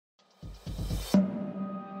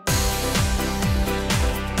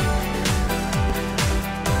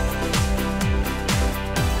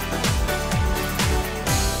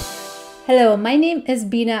Hello, my name is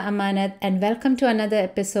Beena Amanat and welcome to another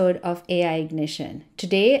episode of AI Ignition.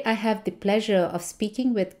 Today I have the pleasure of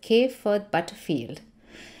speaking with Kay Firth-Butterfield.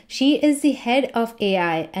 She is the head of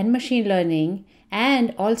AI and machine learning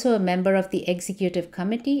and also a member of the executive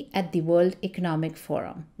committee at the World Economic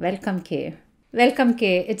Forum. Welcome, Kay. Welcome,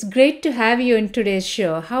 Kay. It's great to have you in today's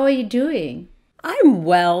show. How are you doing? I'm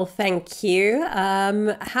well, thank you.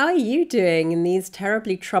 How are you doing in these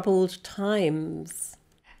terribly troubled times?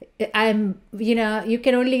 You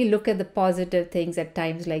can only look at the positive things at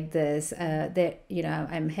times like this.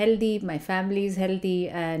 I'm healthy, my family is healthy,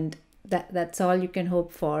 and that's all you can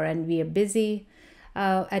hope for. And we are busy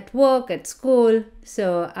at work, at school.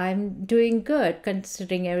 So I'm doing good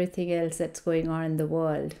considering everything else that's going on in the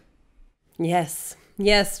world. Yes,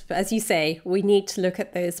 yes, as you say, we need to look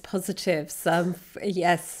at those positives.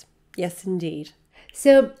 Yes, indeed.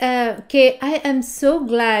 So, Kay, I am so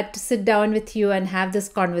glad to sit down with you and have this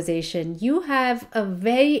conversation. You have a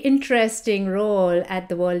very interesting role at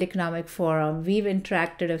the World Economic Forum. We've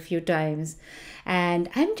interacted a few times. And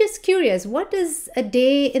I'm just curious, what does a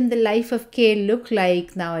day in the life of Kay look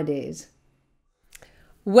like nowadays?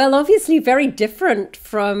 Well, obviously very different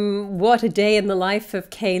from what a day in the life of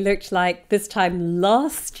Kay looked like this time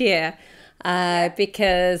last year.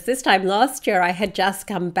 Because this time last year, I had just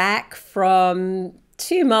come back from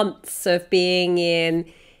 2 months of being in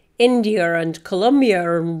India and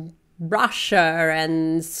Colombia and Russia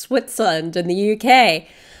and Switzerland and the UK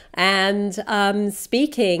and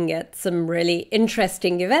speaking at some really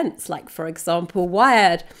interesting events, like, for example,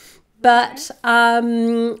 Wired. But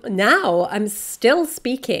now I'm still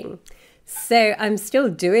speaking. So I'm still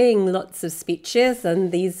doing lots of speeches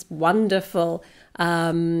and these wonderful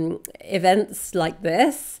events like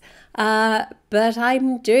this, but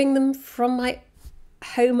I'm doing them from my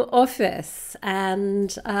home office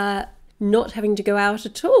and not having to go out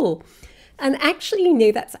at all. And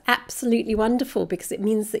actually, that's absolutely wonderful because it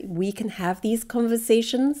means that we can have these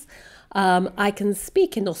conversations. I can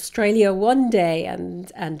speak in Australia one day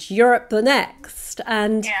and Europe the next.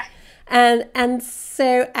 And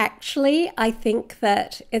so actually, I think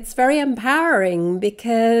that it's very empowering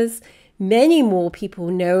because many more people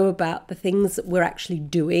know about the things that we're actually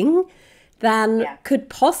doing than could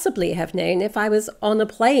possibly have known if I was on a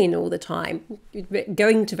plane all the time,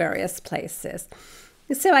 going to various places.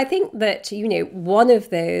 So I think that, one of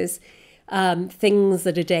those things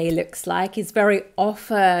that a day looks like is very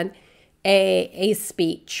often a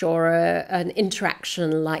speech or an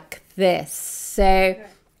interaction like this. So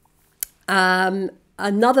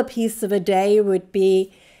another piece of a day would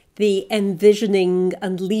be the envisioning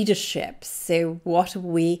and leadership. So what are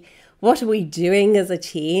we doing as a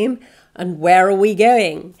team and where are we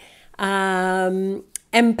going?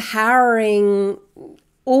 Empowering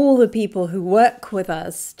all the people who work with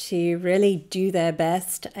us to really do their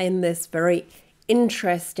best in this very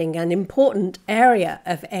interesting and important area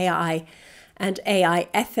of AI and AI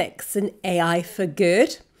ethics and AI for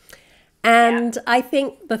good. And I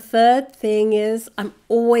think the third thing is I'm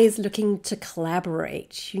always looking to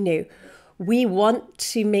collaborate. We want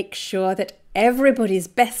to make sure that everybody's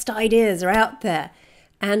best ideas are out there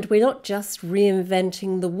and we're not just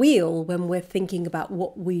reinventing the wheel when we're thinking about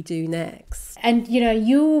what we do next. And,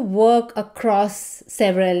 you work across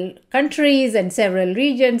several countries and several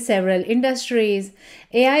regions, several industries.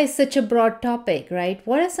 AI is such a broad topic, right?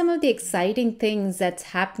 What are some of the exciting things that's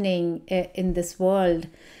happening in this world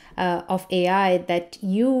of AI that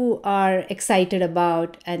you are excited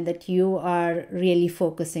about and that you are really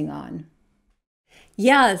focusing on?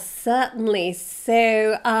 Yes, certainly.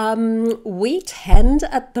 So we tend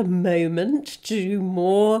at the moment to do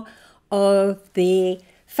more of the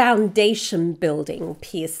foundation building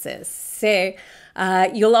pieces. So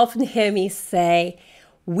you'll often hear me say,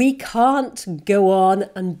 we can't go on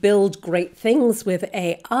and build great things with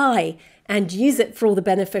AI and use it for all the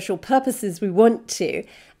beneficial purposes we want to,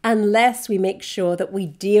 unless we make sure that we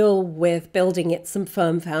deal with building it some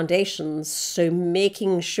firm foundations. So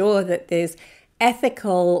making sure that there's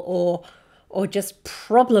ethical or just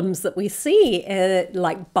problems that we see,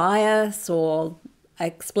 like bias or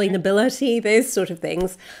explainability, those sort of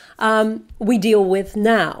things, we deal with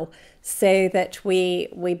now, so that we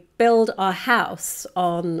build our house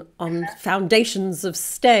on foundations of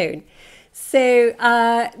stone. So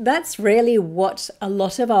that's really what a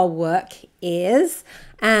lot of our work is.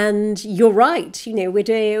 And you're right,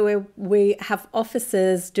 we have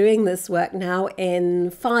officers doing this work now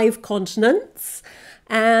in 5 continents,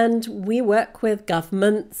 and we work with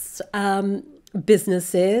governments,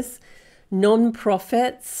 businesses,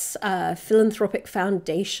 non-profits, philanthropic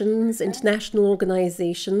foundations, international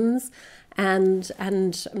organizations, and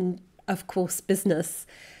of course, business,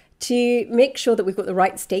 to make sure that we've got the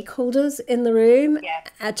right stakeholders in the room,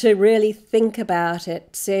 to really think about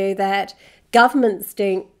it so that governments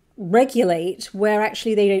don't regulate where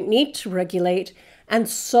actually they don't need to regulate, and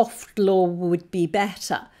soft law would be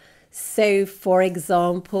better. So, for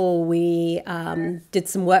example, we did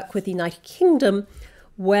some work with the United Kingdom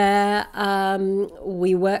where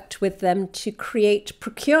we worked with them to create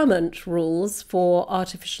procurement rules for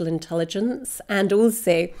artificial intelligence, and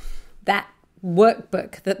also that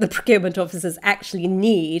workbook that the procurement officers actually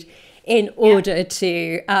need in order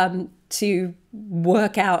to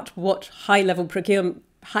work out what high level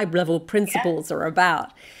principles are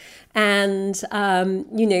about. And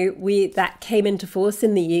that came into force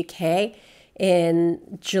in the UK in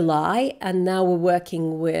July, and now we're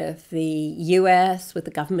working with the US, with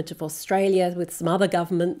the government of Australia, with some other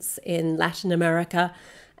governments in Latin America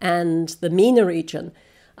and the MENA region.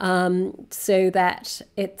 So that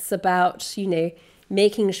it's about,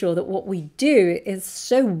 making sure that what we do is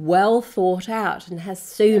so well thought out and has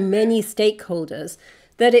so many stakeholders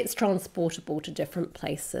that it's transportable to different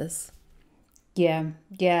places.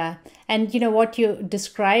 Yeah. And what you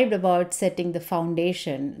described about setting the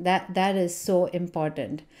foundation, that is so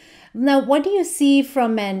important. Now, what do you see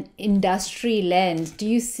from an industry lens? Do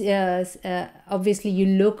you see, obviously you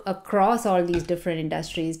look across all these different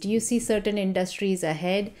industries. Do you see certain industries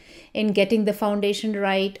ahead in getting the foundation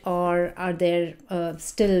right, or are there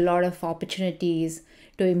still a lot of opportunities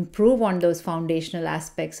to improve on those foundational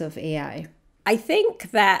aspects of AI? I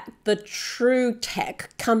think that the true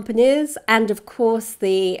tech companies and, of course,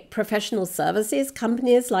 the professional services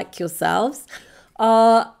companies like yourselves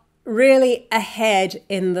are really ahead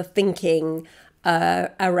in the thinking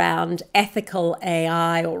around ethical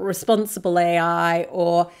AI or responsible AI,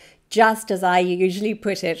 or just as I usually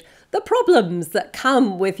put it, the problems that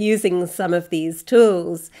come with using some of these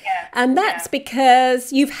tools. And that's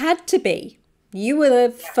because you've had to be. You were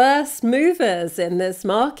the first movers in this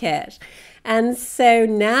market. And so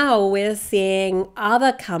now we're seeing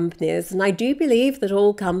other companies, and I do believe that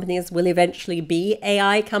all companies will eventually be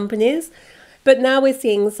AI companies, but now we're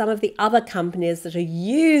seeing some of the other companies that are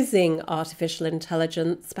using artificial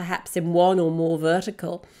intelligence, perhaps in one or more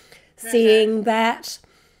vertical, seeing that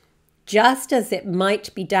just as it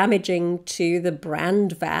might be damaging to the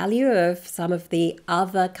brand value of some of the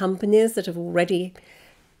other companies that have already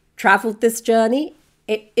traveled this journey,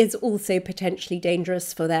 it is also potentially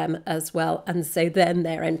dangerous for them as well. And so then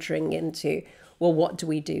they're entering into, well, what do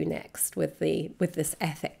we do next with this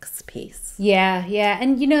ethics piece? Yeah.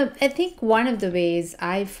 And, I think one of the ways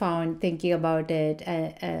I found thinking about it,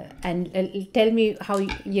 and tell me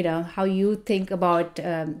how you think about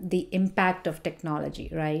the impact of technology,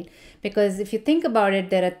 right? Because if you think about it,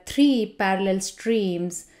 there are three parallel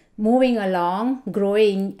streams moving along,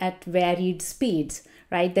 growing at varied speeds.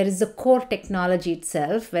 Right? There is the core technology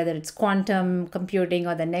itself, whether it's quantum computing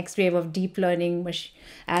or the next wave of deep learning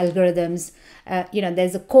algorithms.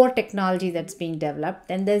 There's a core technology that's being developed.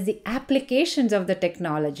 Then there's the applications of the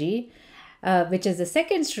technology, which is the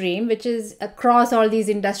second stream, which is across all these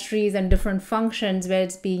industries and different functions where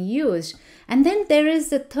it's being used. And then there is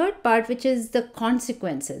the third part, which is the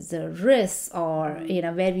consequences, the risks, or,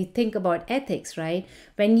 where we think about ethics, right?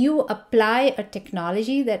 When you apply a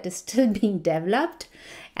technology that is still being developed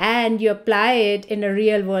and you apply it in a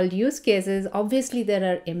real world use cases, obviously there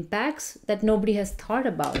are impacts that nobody has thought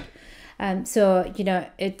about. So,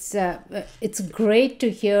 it's great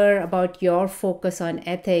to hear about your focus on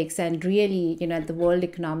ethics, and really, at the World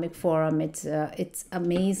Economic Forum, it's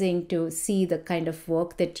amazing to see the kind of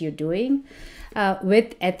work that you're doing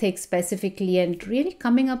with ethics specifically, and really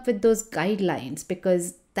coming up with those guidelines,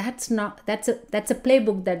 because that's a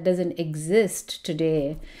playbook that doesn't exist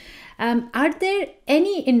today. Are there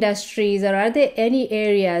any industries, or are there any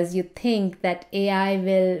areas you think that AI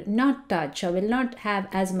will not touch or will not have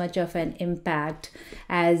as much of an impact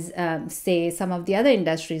as, say, some of the other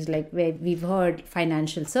industries, like where we've heard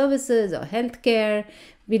financial services or healthcare?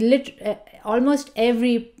 Almost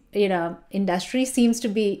every industry seems to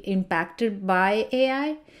be impacted by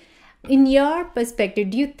AI. In your perspective,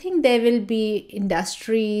 do you think there will be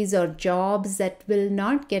industries or jobs that will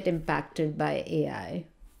not get impacted by AI?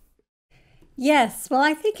 Yes, well,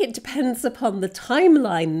 I think it depends upon the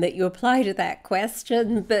timeline that you apply to that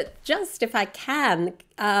question. But just if I can,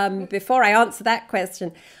 before I answer that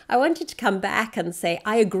question, I wanted to come back and say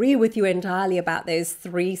I agree with you entirely about those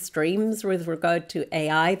three streams with regard to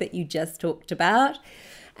AI that you just talked about.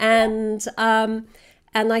 And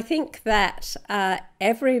I think that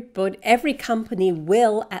every company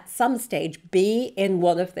will at some stage be in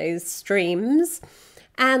one of those streams.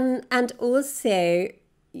 And also,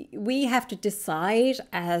 we have to decide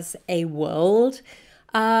as a world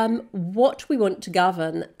what we want to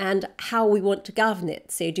govern and how we want to govern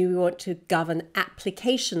it. So do we want to govern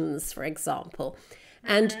applications, for example?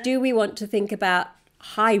 And do we want to think about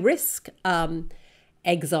high risk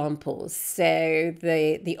examples? So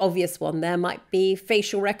the obvious one there might be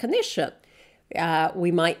facial recognition.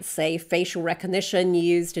 We might say facial recognition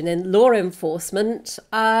used in law enforcement.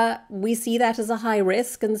 We see that as a high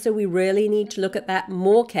risk, and so we really need to look at that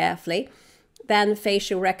more carefully than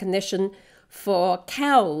facial recognition for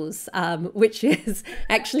cows, which is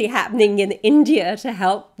actually happening in India to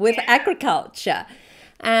help with agriculture.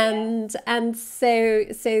 And so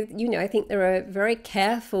I think there are very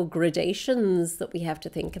careful gradations that we have to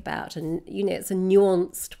think about, and it's a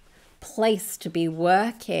nuanced place to be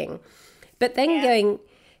working. But then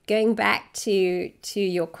going back to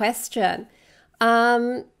your question,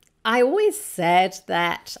 I always said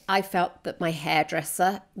that I felt that my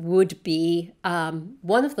hairdresser would be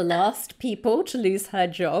one of the last people to lose her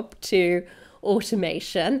job to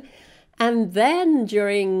automation. And then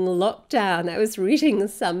during lockdown, I was reading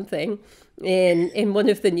something in one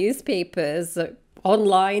of the newspapers,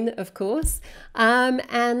 online, of course,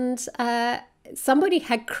 and somebody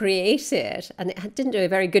had created, and it didn't do a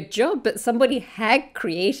very good job, but somebody had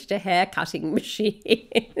created a hair cutting machine,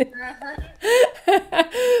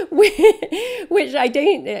 which I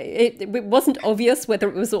don't, it wasn't obvious whether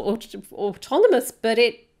it was autonomous, but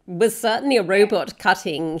it was certainly a robot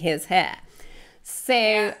cutting his hair.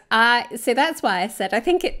 So that's why I said I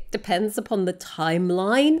think it depends upon the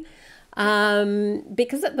timeline,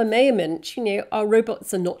 because at the moment, our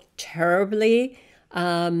robots are not terribly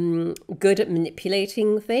good at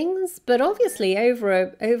manipulating things, but obviously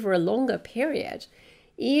over a longer period,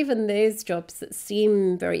 even those jobs that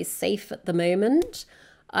seem very safe at the moment,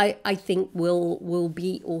 I think will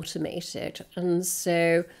be automated. And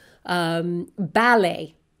so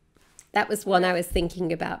ballet. That was one I was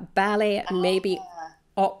thinking about. Ballet and maybe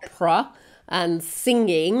opera and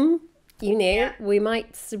singing. We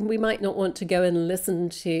might not want to go and listen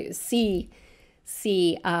to see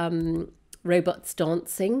robots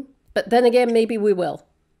dancing, but then again, maybe we will.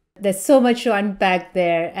 There's so much to unpack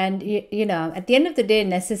there, and at the end of the day,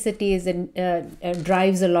 necessity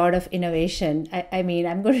drives a lot of innovation. I mean,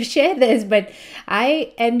 I'm going to share this, but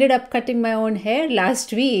I ended up cutting my own hair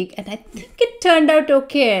last week, and I think it turned out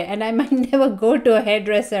okay. And I might never go to a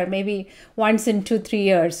hairdresser, maybe once in 2-3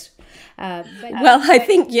 years. I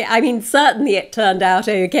think, certainly it turned out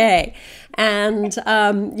okay. And,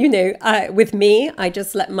 with me, I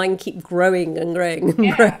just let mine keep growing and growing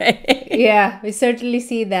and growing. Yeah, we certainly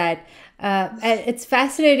see that. And it's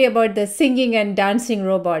fascinating about the singing and dancing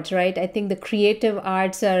robots, right? I think the creative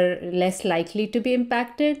arts are less likely to be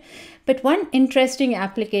impacted. But one interesting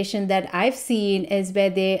application that I've seen is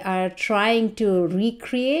where they are trying to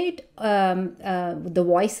recreate the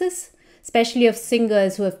voices, especially of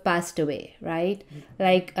singers who have passed away, right?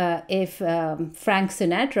 Like if Frank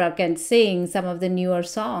Sinatra can sing some of the newer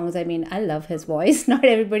songs, I mean, I love his voice. Not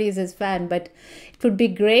everybody is his fan, but it would be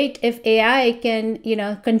great if AI can,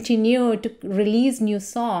 continue to release new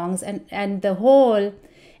songs and the whole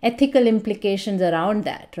ethical implications around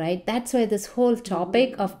that, right? That's why this whole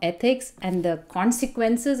topic of ethics and the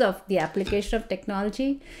consequences of the application of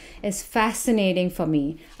technology is fascinating for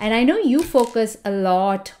me. And I know you focus a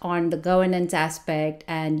lot on the governance aspect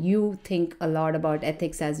and you think a lot about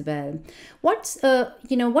ethics as well. What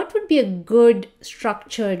would be a good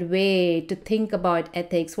structured way to think about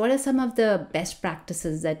ethics? What are some of the best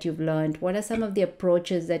practices that you've learned? What are some of the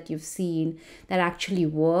approaches that you've seen that actually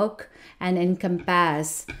work and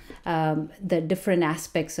encompass the different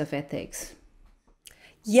aspects of ethics?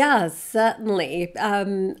 Yeah, certainly.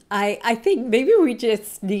 I think maybe we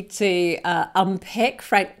just need to unpick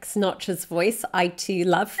Frank Sinatra's voice. I too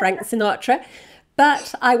love Frank Sinatra,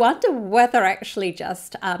 but I wonder whether actually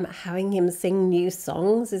just having him sing new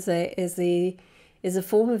songs is a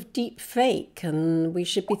form of deep fake, and we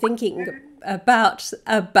should be thinking about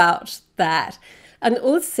that. And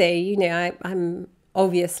also, I'm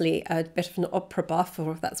obviously a bit of an opera buff,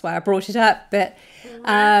 or that's why I brought it up, but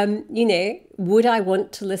would I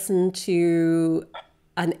want to listen to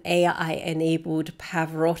an AI enabled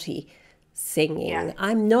Pavarotti singing? Yeah.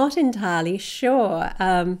 I'm not entirely sure.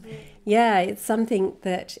 It's something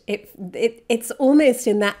that it's almost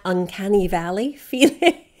in that uncanny valley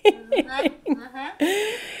feeling.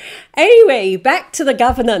 Anyway, back to the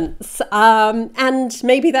governance, and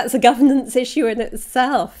maybe that's a governance issue in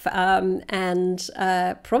itself, and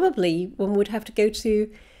probably one would have to go to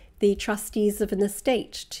the trustees of an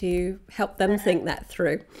estate to help them think that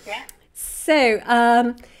through. Yeah. So,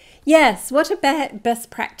 Yes, what a best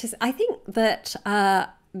practice. I think that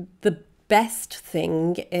the best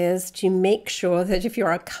thing is to make sure that if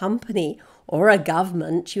you're a company or a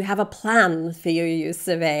government, you have a plan for your use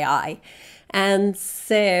of AI. And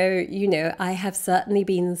so, I have certainly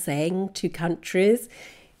been saying to countries,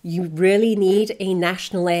 you really need a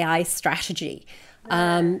national AI strategy,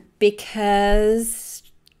 because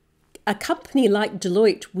a company like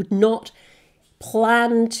Deloitte would not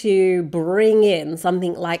plan to bring in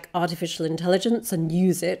something like artificial intelligence and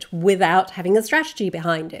use it without having a strategy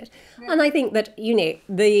behind it. And I think that,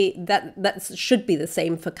 that should be the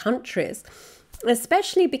same for countries,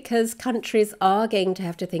 especially because countries are going to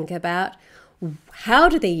have to think about how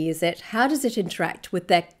do they use it, how does it interact with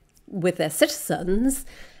their citizens,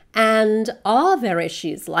 and are there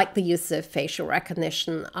issues like the use of facial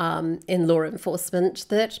recognition in law enforcement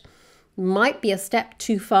that might be a step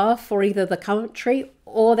too far for either the country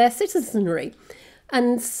or their citizenry.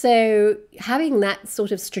 And so having that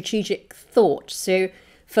sort of strategic thought. So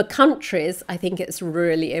for countries, I think it's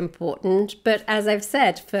really important. But as I've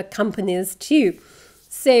said, for companies too.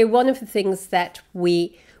 So one of the things that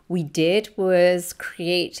we did was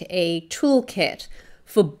create a toolkit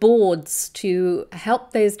for boards to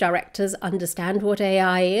help those directors understand what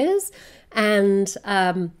AI is, and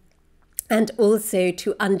also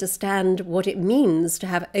to understand what it means to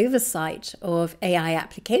have oversight of AI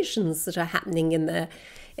applications that are happening in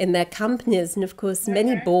their companies. And of course,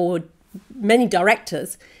 many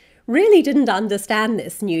directors really didn't understand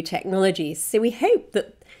this new technology. So we hope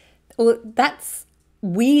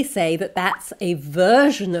we say that that's a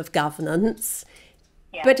version of governance,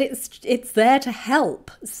 but it's there to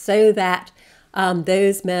help so that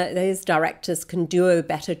those directors can do a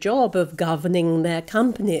better job of governing their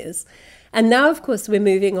companies. And now, of course, we're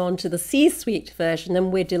moving on to the C-suite version,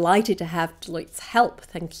 and we're delighted to have Deloitte's help.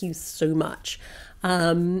 Thank you so much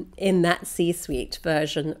in that C-suite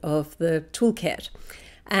version of the toolkit.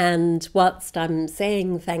 And whilst I'm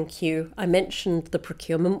saying thank you, I mentioned the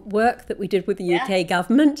procurement work that we did with the UK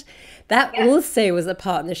government. That also was a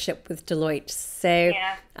partnership with Deloitte. So,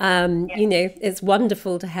 it's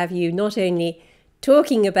wonderful to have you not only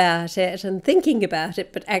talking about it and thinking about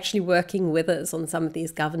it, but actually working with us on some of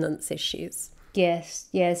these governance issues. Yes.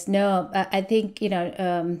 No, I think,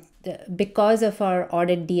 because of our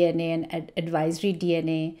audit DNA and advisory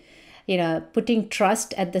DNA, putting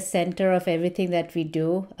trust at the center of everything that we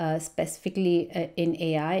do, specifically in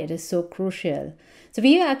AI, it is so crucial. So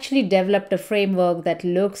we actually developed a framework that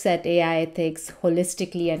looks at AI ethics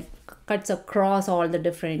holistically and cuts across all the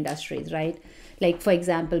different industries, right? Like, for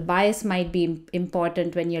example, bias might be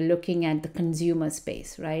important when you're looking at the consumer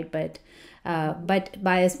space, right? But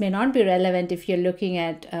bias may not be relevant if you're looking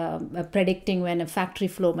at predicting when a factory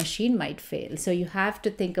floor machine might fail. So you have to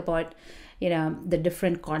think about, the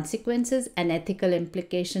different consequences and ethical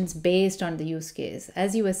implications based on the use case.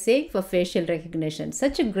 As you were saying for facial recognition,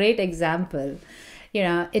 such a great example.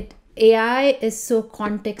 AI is so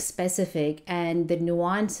context specific, and the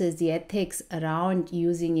nuances, the ethics around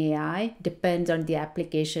using AI depends on the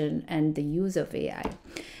application and the use of AI.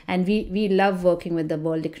 And we love working with the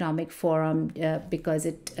World Economic Forum because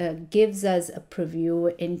it gives us a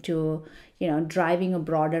preview into driving a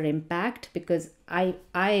broader impact, because I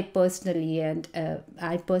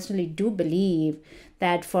personally do believe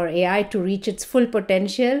that for AI to reach its full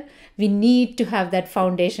potential, we need to have that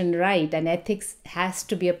foundation right, and ethics has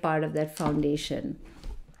to be a part of that foundation.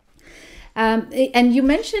 And you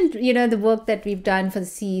mentioned, the work that we've done for the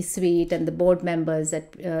C-suite and the board members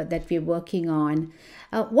that we're working on.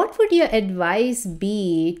 What would your advice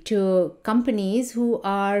be to companies who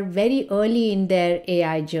are very early in their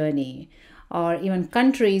AI journey, or even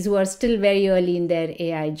countries who are still very early in their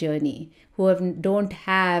AI journey, who don't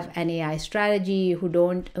have an AI strategy,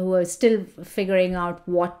 who are still figuring out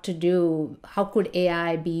what to do? How could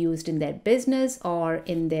AI be used in their business or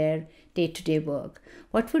in their day-to-day work?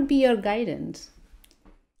 What would be your guidance?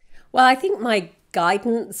 Well, I think my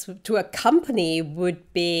guidance to a company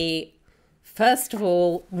would be, first of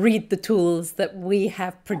all, read the tools that we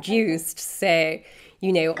have produced. So,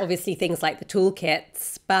 obviously things like the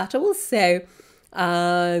toolkits, but also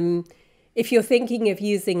if you're thinking of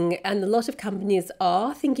using, and a lot of companies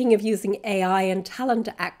are thinking of using AI and talent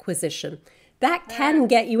acquisition, that can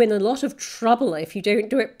get you in a lot of trouble if you don't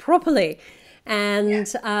do it properly.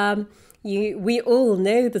 And we all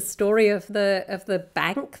know the story of the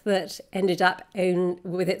bank that ended up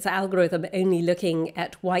with its algorithm only looking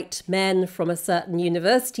at white men from a certain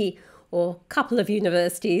university or couple of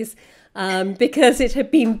universities because it had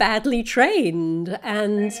been badly trained.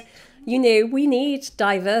 And, we need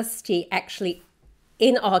diversity actually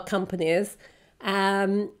in our companies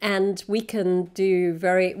And we can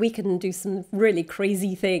do some really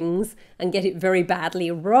crazy things and get it very badly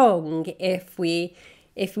wrong if we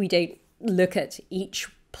don't look at each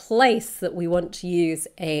place that we want to use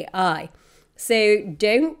AI. So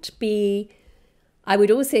I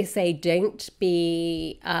would also say don't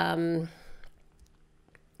be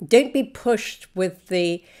pushed with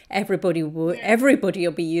the everybody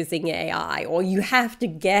will be using AI, or you have to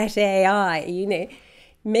get AI.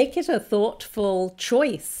 Make it a thoughtful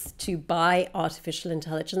choice to buy artificial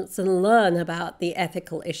intelligence and learn about the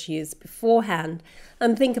ethical issues beforehand,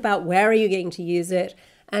 and think about where are you going to use it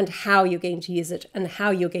and how you're going to use it and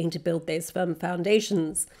how you're going to build those firm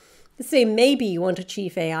foundations. So maybe you want a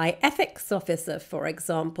chief AI ethics officer, for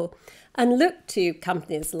example, and look to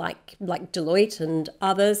companies like Deloitte and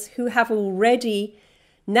others who have already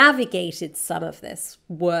navigated some of this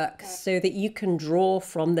work so that you can draw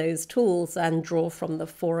from those tools and draw from the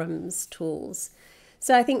forum's tools.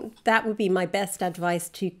 So I think that would be my best advice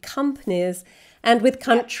to companies. And with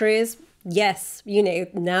countries, yes,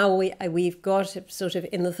 now we've got sort of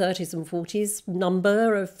in the 30s and 40s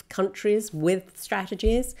number of countries with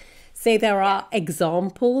strategies. So there are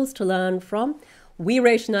examples to learn from. We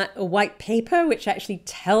wrote a white paper which actually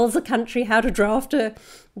tells a country how to draft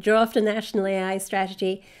a national AI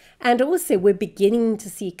strategy. And also we're beginning to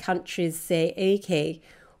see countries say, okay,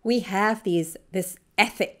 we have this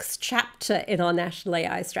ethics chapter in our national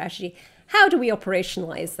AI strategy. How do we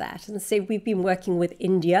operationalize that? And so we've been working with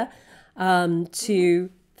India to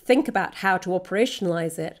think about how to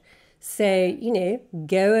operationalize it. So,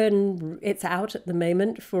 go and it's out at the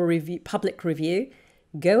moment for public review.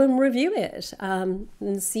 Go and review it and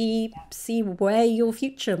see where your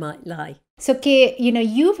future might lie. So, Kay,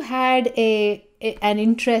 you've had an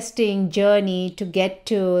interesting journey to get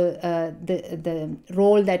to the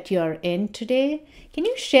role that you're in today. Can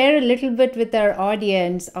you share a little bit with our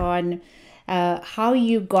audience on how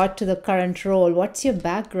you got to the current role? What's your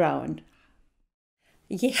background?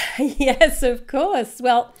 Yeah, yes, of course.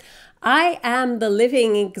 Well, I am the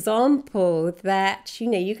living example that,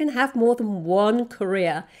 you can have more than one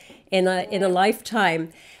career in a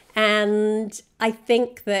lifetime. And I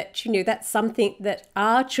think that, that's something that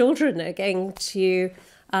our children are going to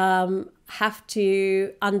have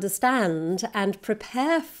to understand and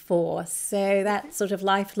prepare for. So that's sort of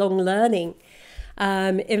lifelong learning.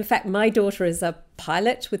 In fact, my daughter is a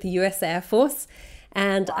pilot with the US Air Force.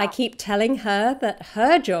 And I keep telling her that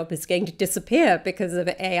her job is going to disappear because of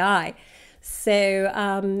AI. So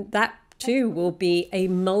that too will be a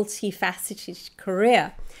multifaceted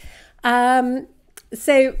career.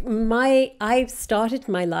 So I've started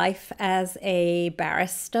my life as a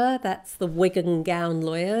barrister. That's the wig and gown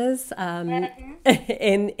lawyers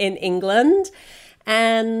in England.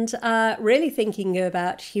 And really thinking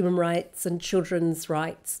about human rights and children's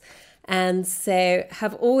rights. And so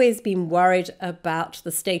have always been worried about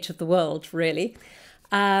the state of the world, really.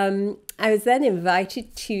 I was then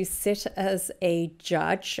invited to sit as a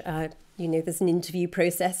judge. There's an interview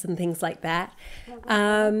process and things like that.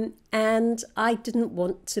 And I didn't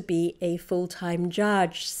want to be a full-time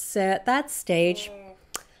judge. So at that stage,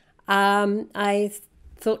 I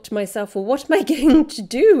thought to myself, well, what am I going to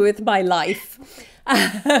do with my life?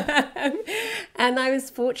 And I was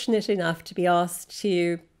fortunate enough to be asked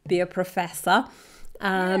to be a professor,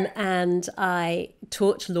 and I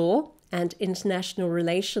taught law and international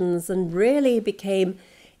relations and really became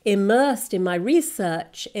immersed in my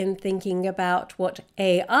research in thinking about what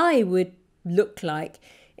AI would look like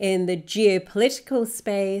in the geopolitical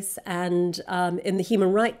space and in the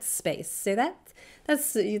human rights space. So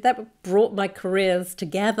that brought my careers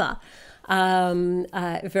together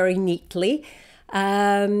very neatly,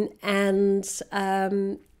 and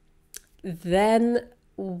then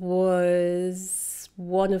was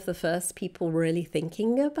one of the first people really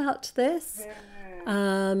thinking about this.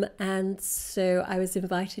 And so I was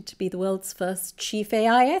invited to be the world's first chief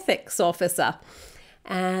AI ethics officer.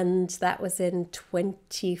 And that was in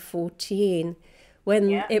 2014,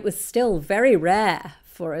 when it was still very rare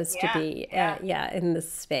for us to be in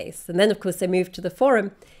this space. And then, of course, I moved to the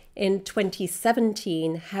forum in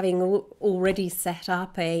 2017, having already set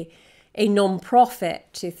up a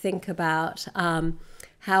non-profit to think about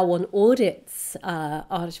how one audits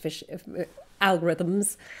artificial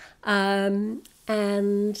algorithms,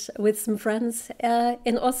 and with some friends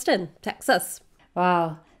in Austin, Texas.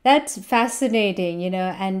 Wow, that's fascinating,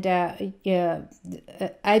 and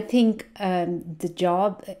I think the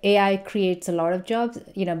job, AI creates a lot of jobs,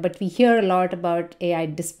 but we hear a lot about AI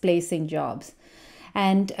displacing jobs.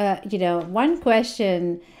 And, one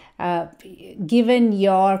question given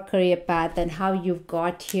your career path and how you've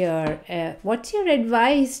got here, what's your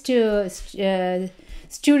advice to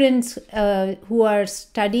students who are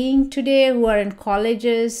studying today, who are in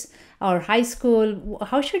colleges or high school?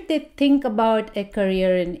 How should they think about a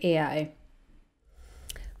career in AI?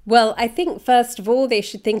 Well, I think first of all, they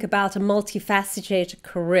should think about a multifaceted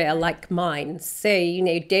career like mine. So,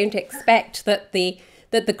 don't expect that the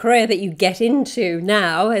career that you get into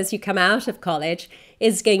now as you come out of college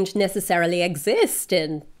is going to necessarily exist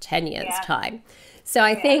in 10 years' time. So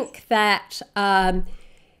I think that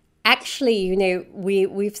actually,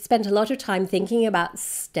 we've spent a lot of time thinking about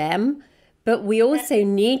STEM, but we also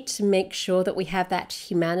need to make sure that we have that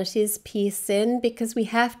humanities piece in, because we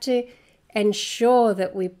have to ensure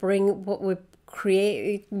that we bring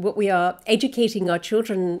what we are educating our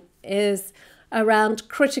children is around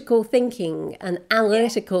critical thinking and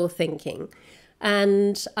analytical thinking,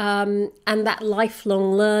 and that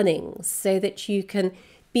lifelong learning, so that you can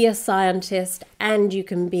be a scientist and you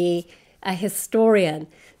can be a historian.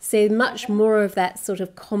 So much more of that sort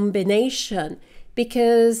of combination,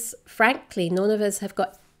 because frankly, none of us have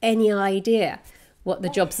got any idea what the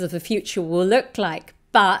jobs of the future will look like.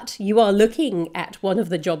 But you are looking at one of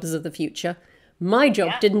the jobs of the future. My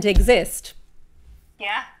job didn't exist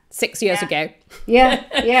 6 years ago.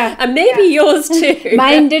 Yeah. And maybe yours too.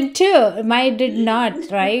 Mine did too. Mine did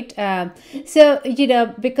not, right? So,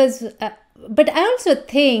 because, but I also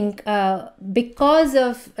think because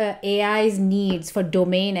of AI's needs for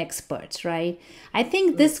domain experts, right? I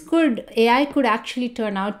think AI could actually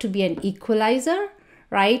turn out to be an equalizer,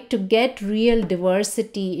 right? To get real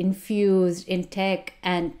diversity infused in tech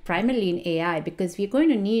and primarily in AI, because we're going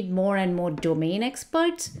to need more and more domain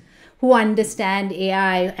experts who understand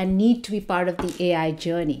AI and need to be part of the AI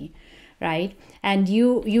journey, right? And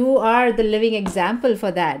you are the living example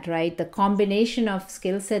for that, right? The combination of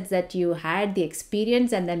skill sets that you had, the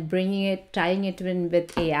experience, and then tying it in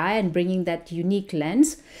with AI and bringing that unique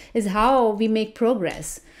lens is how we make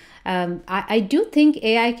progress. I do think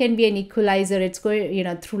AI can be an equalizer. It's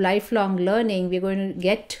going, through lifelong learning, we're going to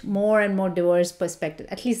get more and more diverse perspective.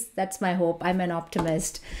 At least that's my hope. I'm an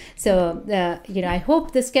optimist. So, I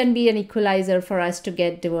hope this can be an equalizer for us to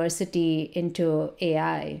get diversity into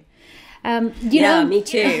AI. Me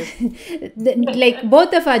too. Like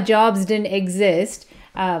both of our jobs didn't exist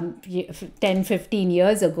 10, 15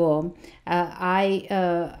 years ago.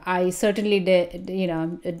 I certainly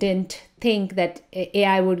didn't think that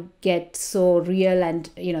AI would get so real and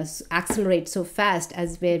accelerate so fast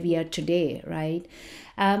as where we are today, right?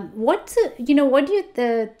 What do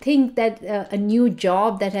you think that a new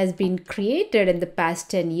job that has been created in the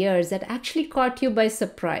past 10 years that actually caught you by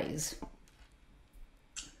surprise?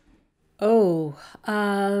 Oh,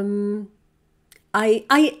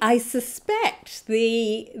 I suspect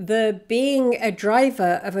the being a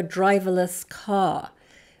driver of a driverless car,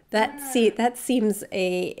 that seems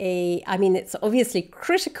I mean, it's obviously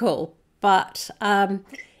critical, but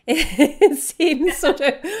it seems sort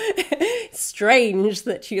of strange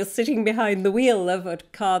that you're sitting behind the wheel of a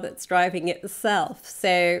car that's driving itself.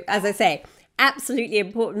 So, as I say, absolutely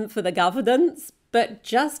important for the governance, but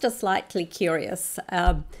just a slightly curious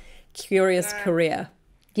career.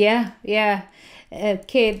 Yeah.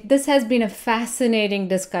 Kate, this has been a fascinating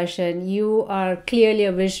discussion. You are clearly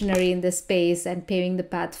a visionary in this space and paving the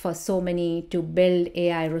path for so many to build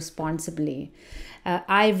AI responsibly.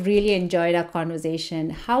 I've really enjoyed our conversation.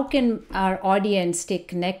 How can our audience stay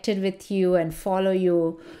connected with you and follow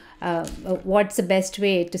you? What's the best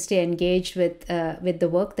way to stay engaged with the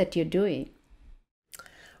work that you're doing?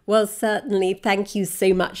 Well, certainly. Thank you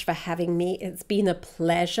so much for having me. It's been a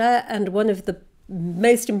pleasure. And one of the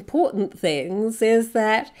most important things is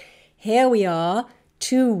that here we are,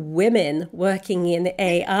 two women working in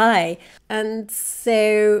AI. And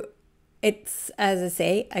so it's, as I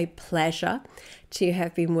say, a pleasure to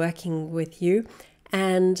have been working with you.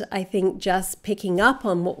 And I think just picking up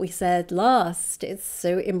on what we said last, it's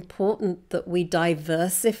so important that we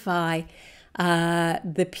diversify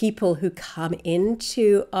the people who come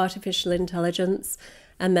into artificial intelligence.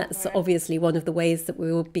 And that's obviously one of the ways that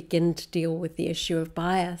we will begin to deal with the issue of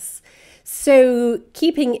bias. So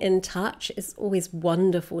keeping in touch, is always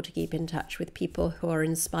wonderful to keep in touch with people who are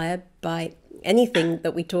inspired by anything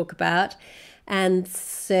that we talk about. And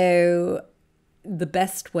so the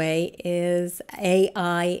best way is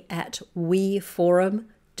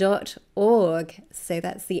ai@weforum.org. So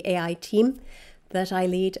that's the AI team that I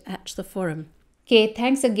lead at the forum. Kay,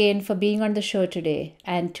 thanks again for being on the show today.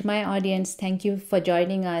 And to my audience, thank you for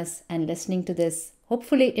joining us and listening to this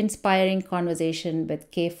hopefully inspiring conversation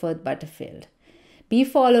with Kay Firth-Butterfield.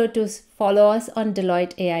 Follow us on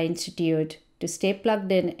Deloitte AI Institute to stay plugged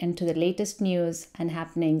in into the latest news and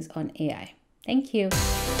happenings on AI. Thank you.